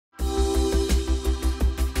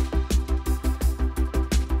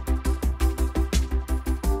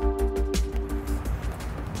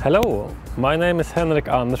Hello, my name is Henrik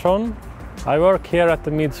Andersson. I work here at the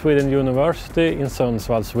Mid-Sweden University in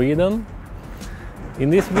Sundsvall, Sweden. In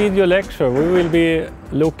this video lecture we will be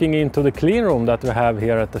looking into the clean room that we have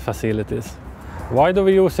here at the facilities. Why do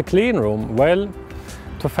we use a clean room? Well,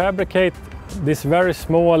 to fabricate these very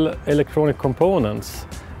small electronic components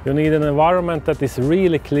you need an environment that is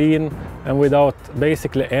really clean and without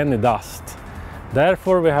basically any dust.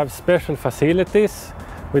 Therefore we have special facilities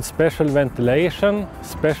with special ventilation,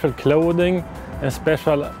 special clothing and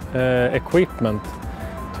special equipment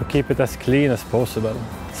to keep it as clean as possible.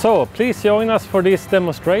 So please join us for this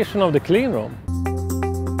demonstration of the clean room.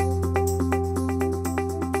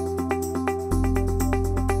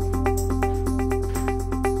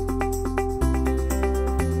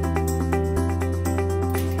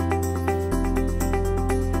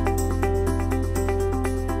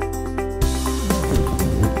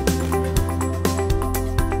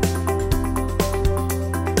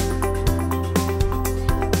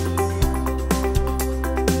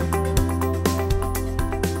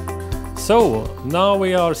 So now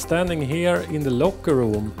we are standing here in the locker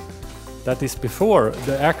room that is before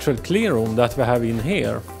the actual clean room that we have in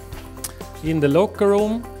here. In the locker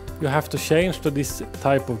room you have to change to this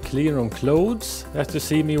type of clean room clothes that you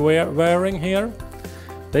see me wearing here.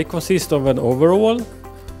 They consist of an overall,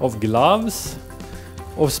 of gloves,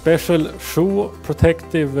 of special shoe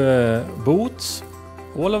protective boots.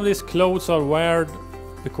 All of these clothes are worn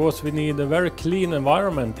because we need a very clean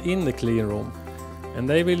environment in the clean room. And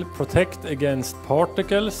they will protect against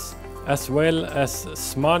particles as well as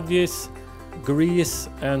smudges, grease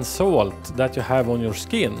and salt that you have on your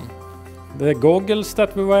skin. The goggles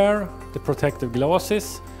that we wear, the protective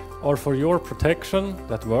glasses, are for your protection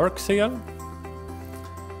that works here.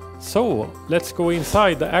 So let's go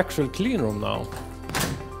inside the actual clean room now.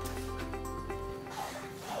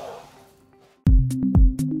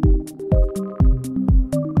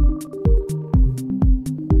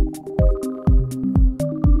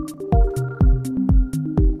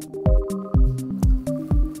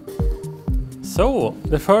 So,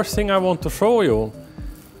 the first thing I want to show you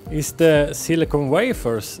is the silicon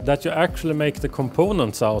wafers that you actually make the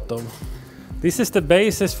components out of. This is the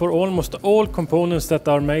basis for almost all components that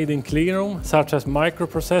are made in cleanroom, such as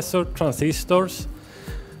microprocessor, transistors,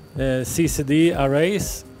 CCD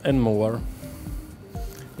arrays and more.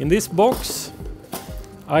 In this box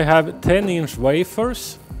I have 10-inch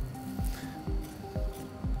wafers.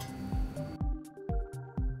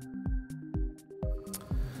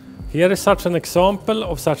 Here is such an example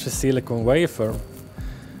of such a silicon wafer.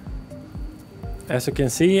 As you can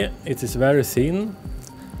see, it is very thin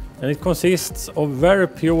and it consists of very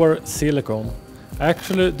pure silicon.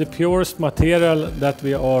 Actually the purest material that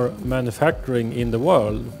we are manufacturing in the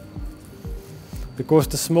world. Because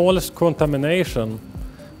the smallest contamination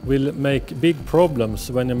will make big problems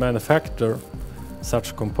when you manufacture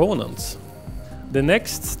such components. The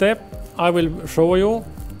next step I will show you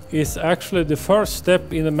is actually the first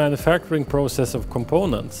step in the manufacturing process of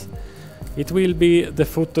components. It will be the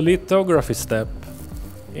photolithography step,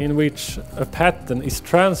 in which a pattern is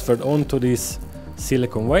transferred onto these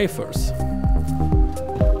silicon wafers.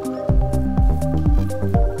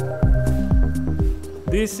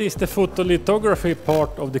 This is the photolithography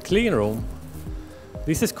part of the clean room.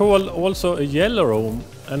 This is called also a yellow room.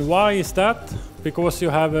 And why is that? Because you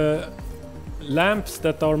have lamps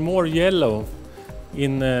that are more yellow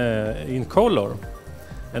in color,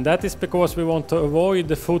 and that is because we want to avoid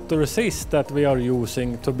the photoresist that we are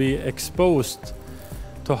using to be exposed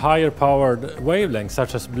to higher powered wavelengths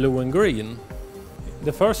such as blue and green.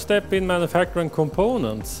 The first step in manufacturing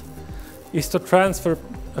components is to transfer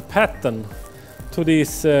a pattern to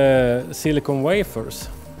these silicon wafers.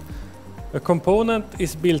 A component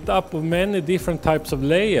is built up of many different types of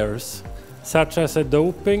layers, such as a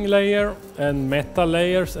doping layer and metal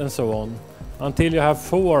layers and so on, until you have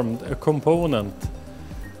formed a component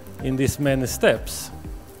in these many steps.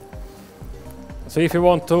 So if you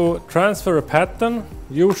want to transfer a pattern,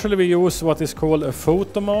 usually we use what is called a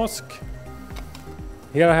photomask.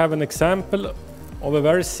 Here I have an example of a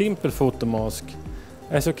very simple photomask.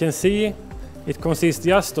 As you can see, it consists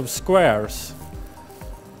just of squares.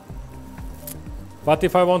 But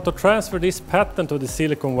if I want to transfer this pattern to the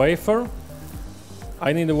silicon wafer,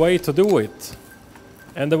 I need a way to do it.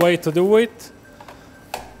 And the way to do it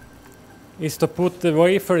is to put the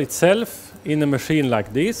wafer itself in a machine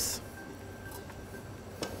like this,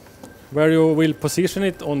 where you will position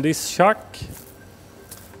it on this chuck.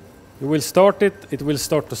 You will start it, it will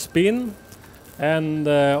start to spin, and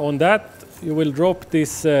on that you will drop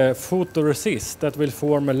this photoresist that will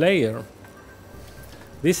form a layer.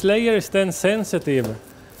 This layer is then sensitive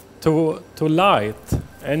to light,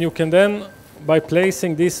 and you can then, by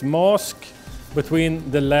placing this mask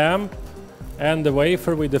between the lamp and the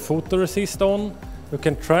wafer with the photoresist on, you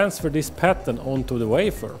can transfer this pattern onto the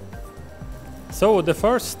wafer. So the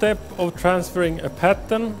first step of transferring a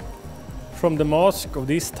pattern from the mask of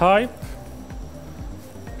this type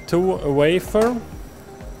to a wafer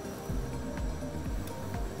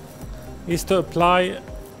is to apply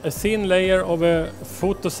a thin layer of a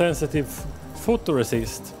photosensitive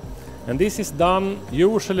photoresist. And this is done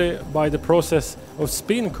usually by the process of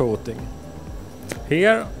spin coating.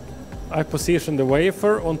 Here I position the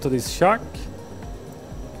wafer onto this chuck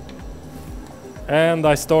and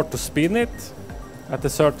I start to spin it at a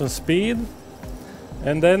certain speed,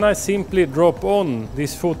 and then I simply drop on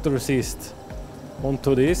this photoresist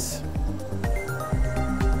onto this,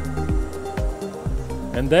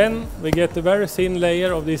 and then we get a very thin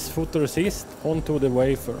layer of this photoresist onto the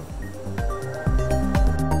wafer.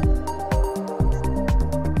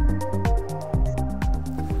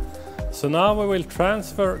 So now we will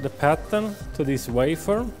transfer the pattern to this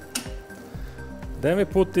wafer. Then we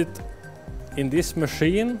put it in this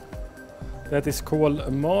machine that is called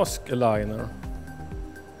a mask aligner.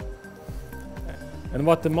 And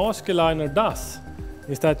what the mask aligner does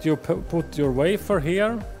is that you put your wafer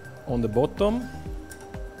here on the bottom.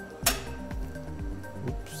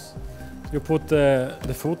 Oops. You put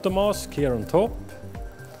the photo mask here on top,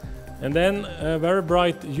 and then a very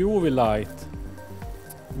bright UV light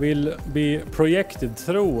will be projected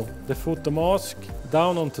through the photo mask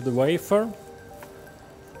down onto the wafer.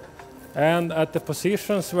 And at the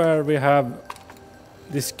positions where we have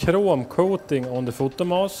this chrome coating on the photo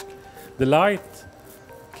mask, the light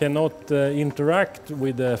cannot interact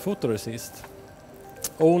with the photoresist,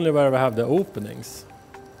 only where we have the openings.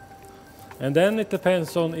 And then it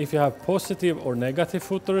depends on if you have positive or negative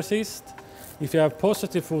photoresist. If you have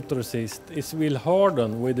positive photoresist, it will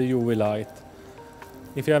harden with the UV light.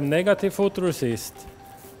 If you have negative photoresist,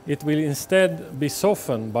 it will instead be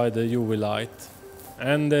softened by the UV light.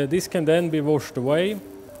 And this can then be washed away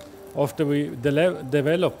after we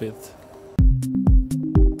develop it.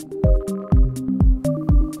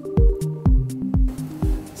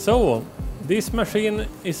 So, this machine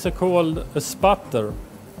is called a sputter.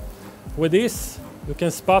 With this, you can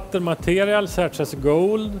sputter materials such as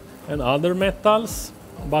gold and other metals,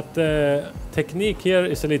 but the technique here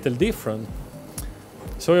is a little different.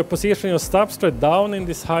 So you position your substrate down in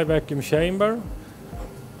this high vacuum chamber.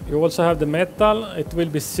 You also have the metal. It will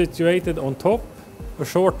be situated on top, a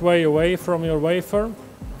short way away from your wafer.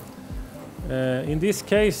 In this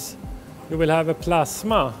case, you will have a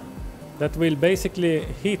plasma that will basically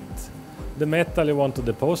hit the metal you want to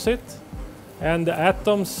deposit, and the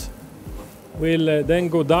atoms will then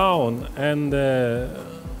go down and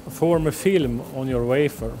form a film on your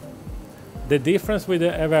wafer. The difference with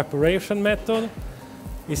the evaporation method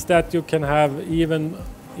is that you can have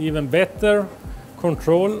even better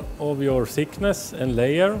control of your thickness and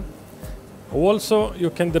layer. Also,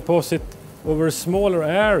 you can deposit over a smaller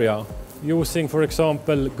area using, for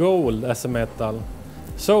example, gold as a metal.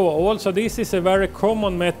 So also this is a very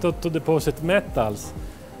common method to deposit metals,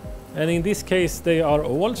 and in this case they are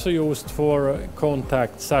also used for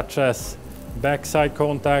contacts such as backside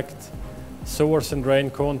contact, source and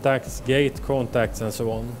drain contacts, gate contacts, and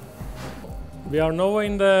so on. We are now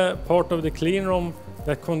in the part of the clean room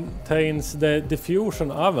that contains the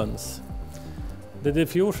diffusion ovens. The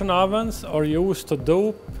diffusion ovens are used to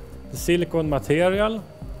dope the silicon material.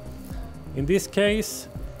 In this case,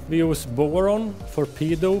 we use boron for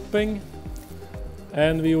p-doping,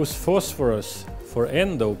 and we use phosphorus for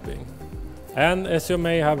n-doping. And as you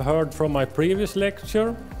may have heard from my previous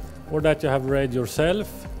lecture, or that you have read yourself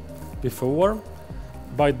before,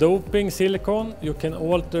 by doping silicon, you can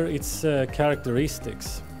alter its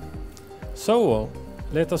characteristics. So,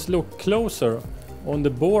 let us look closer on the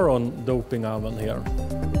boron doping oven here.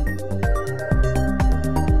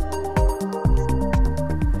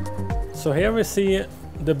 So here we see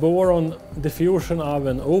the boron diffusion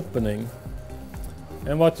oven opening.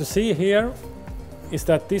 And what you see here is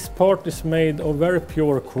that this part is made of very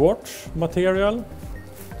pure quartz material.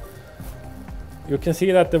 You can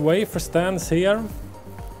see that the wafer stands here,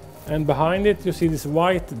 and behind it you see these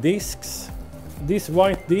white discs. These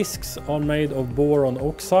white discs are made of boron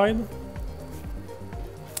oxide.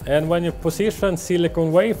 And when you position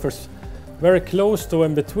silicon wafers very close to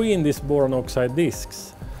and between these boron oxide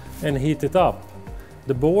discs and heat it up,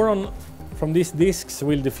 the boron from these discs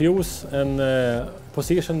will diffuse and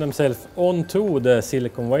position themselves onto the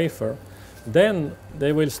silicon wafer. Then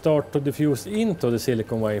they will start to diffuse into the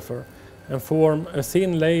silicon wafer, and form a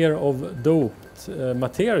thin layer of doped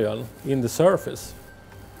material in the surface.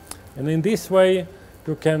 And in this way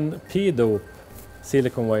you can p-dope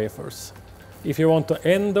silicon wafers. If you want to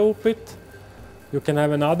n-dope it, you can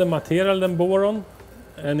have another material than boron,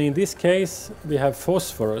 and in this case we have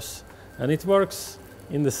phosphorus, and it works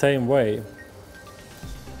in the same way.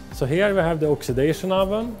 So here we have the oxidation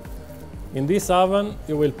oven. In this oven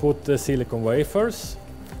you will put the silicon wafers.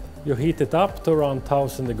 You heat it up to around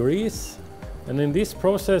 1000 degrees, and in this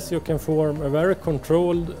process you can form a very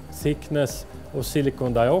controlled thickness of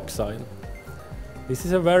silicon dioxide. This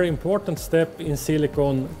is a very important step in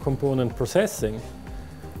silicon component processing.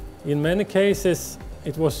 In many cases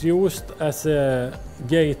it was used as a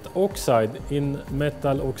gate oxide in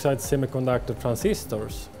metal oxide semiconductor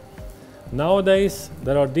transistors. Nowadays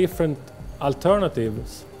there are different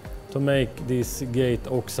alternatives to make these gate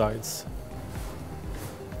oxides.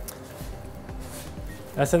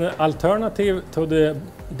 As an alternative to the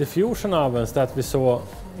diffusion ovens that we saw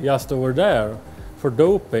just over there for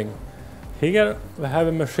doping, here we have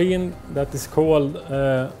a machine that is called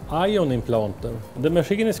Ion Implanter. The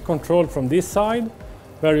machine is controlled from this side,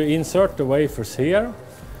 where you insert the wafers here,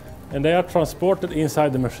 and they are transported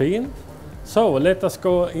inside the machine. So let us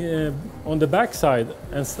go on the back side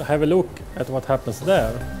and have a look at what happens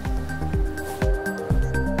there.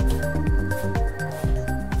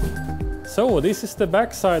 So this is the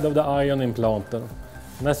back side of the Ion Implanter.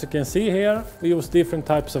 And as you can see here, we use different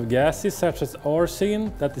types of gases such as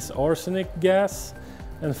arsine, that is arsenic gas,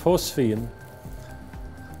 and phosphine.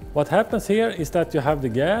 What happens here is that you have the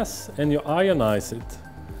gas and you ionize it.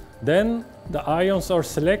 Then the ions are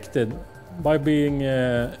selected by being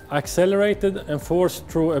accelerated and forced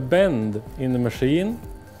through a bend in the machine.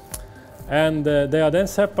 And they are then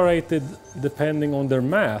separated depending on their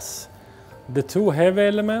mass. The two heavy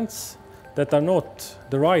elements that are not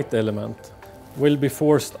the right element will be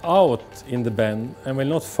forced out in the bend and will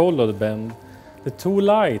not follow the bend. The two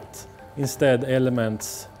light instead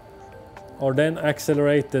elements are then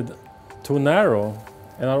accelerated to narrow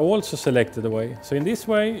and are also selected away. So in this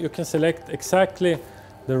way you can select exactly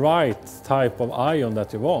the right type of ion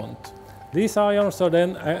that you want. These ions are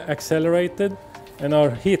then accelerated and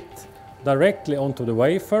are hit directly onto the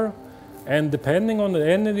wafer, and depending on the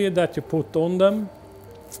energy that you put on them,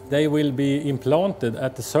 they will be implanted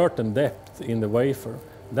at a certain depth in the wafer.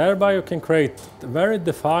 Thereby you can create a very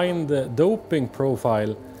defined doping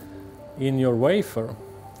profile in your wafer.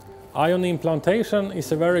 Ion implantation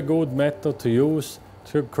is a very good method to use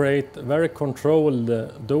to create very controlled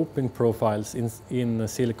doping profiles in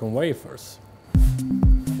silicon wafers.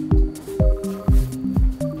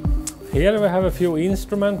 Here we have a few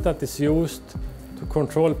instruments that is used to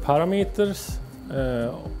control parameters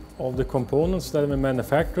of the components that we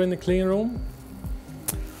manufacture in the clean room.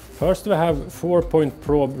 First we have 4-point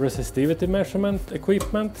probe resistivity measurement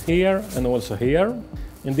equipment here and also here.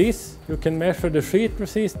 In this you can measure the sheet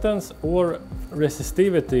resistance or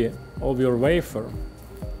resistivity of your wafer.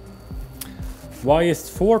 Why is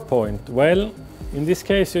 4-point? Well, in this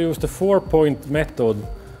case you use the 4-point method,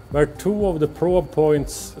 where 2 of the probe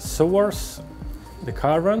points source the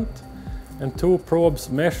current and 2 probes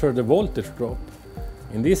measure the voltage drop.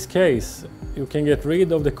 In this case you can get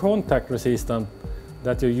rid of the contact resistance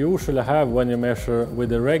that you usually have when you measure with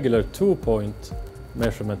the regular 2-point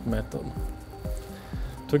measurement method.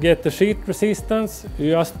 To get the sheet resistance,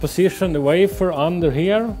 you just position the wafer under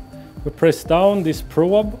here, you press down this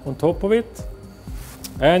probe on top of it,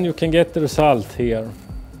 and you can get the result here.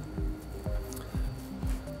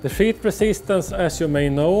 The sheet resistance, as you may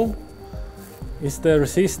know, is the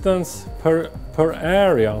resistance per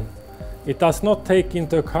area. It does not take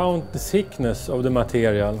into account the thickness of the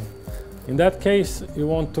material. In that case, you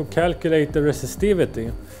want to calculate the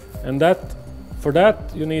resistivity, and for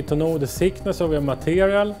that you need to know the thickness of your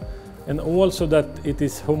material and also that it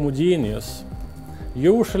is homogeneous.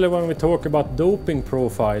 Usually when we talk about doping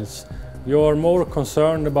profiles, you are more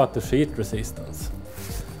concerned about the sheet resistance.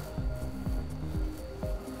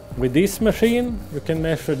 With this machine you can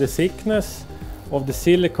measure the thickness of the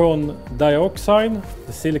silicon dioxide,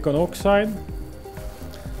 the silicon oxide.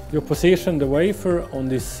 You position the wafer on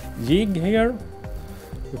this jig here,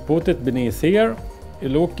 you put it beneath here, you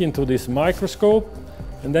look into this microscope,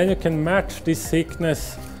 and then you can match this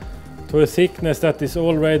thickness to a thickness that is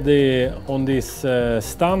already on these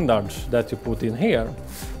standards that you put in here.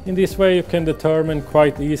 In this way you can determine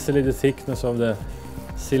quite easily the thickness of the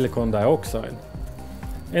silicon dioxide.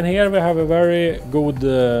 And here we have a very good,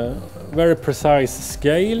 very precise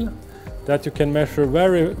scale that you can measure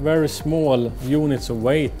very small units of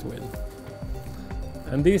weight with.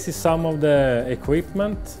 And this is some of the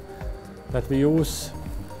equipment that we use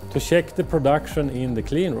to check the production in the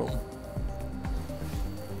clean room.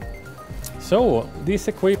 So this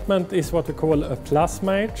equipment is what we call a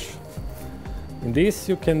plasma etch. In this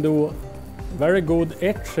you can do very good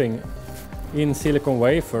etching in silicon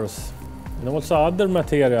wafers and also other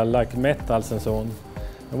material like metals and so on.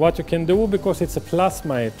 And what you can do, because it's a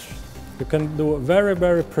plasma etch, you can do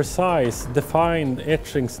very precise defined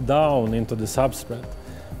etchings down into the substrate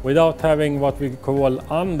without having what we call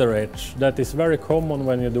under etch. That is very common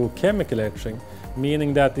when you do chemical etching,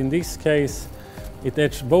 meaning that in this case it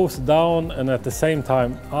etches both down and at the same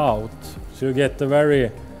time out. So you get a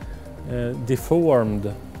very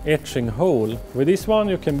deformed etching hole. With this one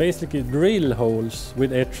you can basically drill holes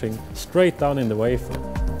with etching straight down in the wafer.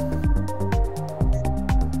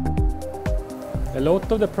 A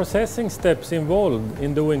lot of the processing steps involved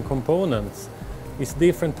in doing components is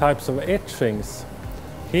different types of etchings.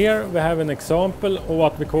 Here we have an example of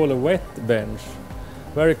what we call a wet bench,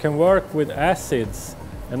 where you can work with acids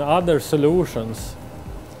and other solutions.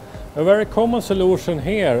 A very common solution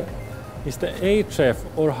here is the HF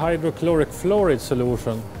or hydrochloric fluoride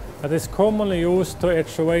solution that is commonly used to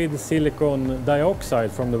etch away the silicon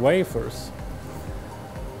dioxide from the wafers.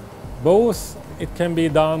 Both it can be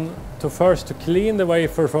done to clean the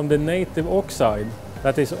wafer from the native oxide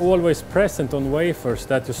that is always present on wafers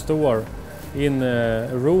that you store in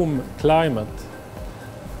room climate.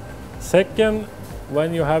 Second,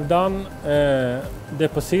 when you have done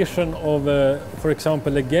deposition of, for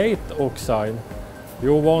example, a gate oxide,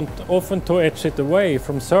 you want often to etch it away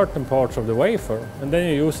from certain parts of the wafer, and then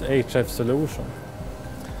you use HF solution.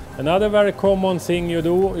 Another very common thing you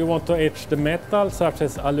do, you want to etch the metal such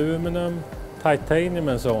as aluminum, titanium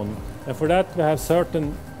and so on. And for that we have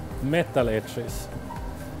certain metal etches.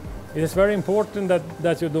 It is very important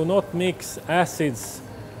that you do not mix acids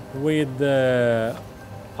with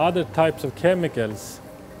other types of chemicals.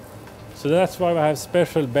 So that's why we have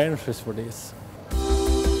special benches for this.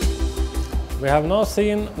 We have now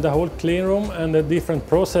seen the whole clean room and the different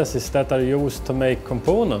processes that are used to make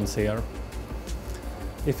components here.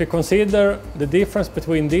 If you consider the difference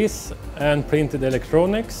between this and printed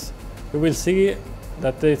electronics, you will see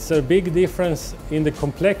that it's a big difference in the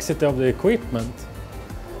complexity of the equipment.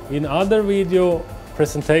 In other video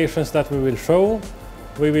presentations that we will show,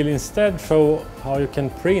 we will instead show how you can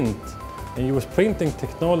print and use printing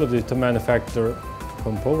technology to manufacture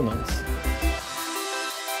components.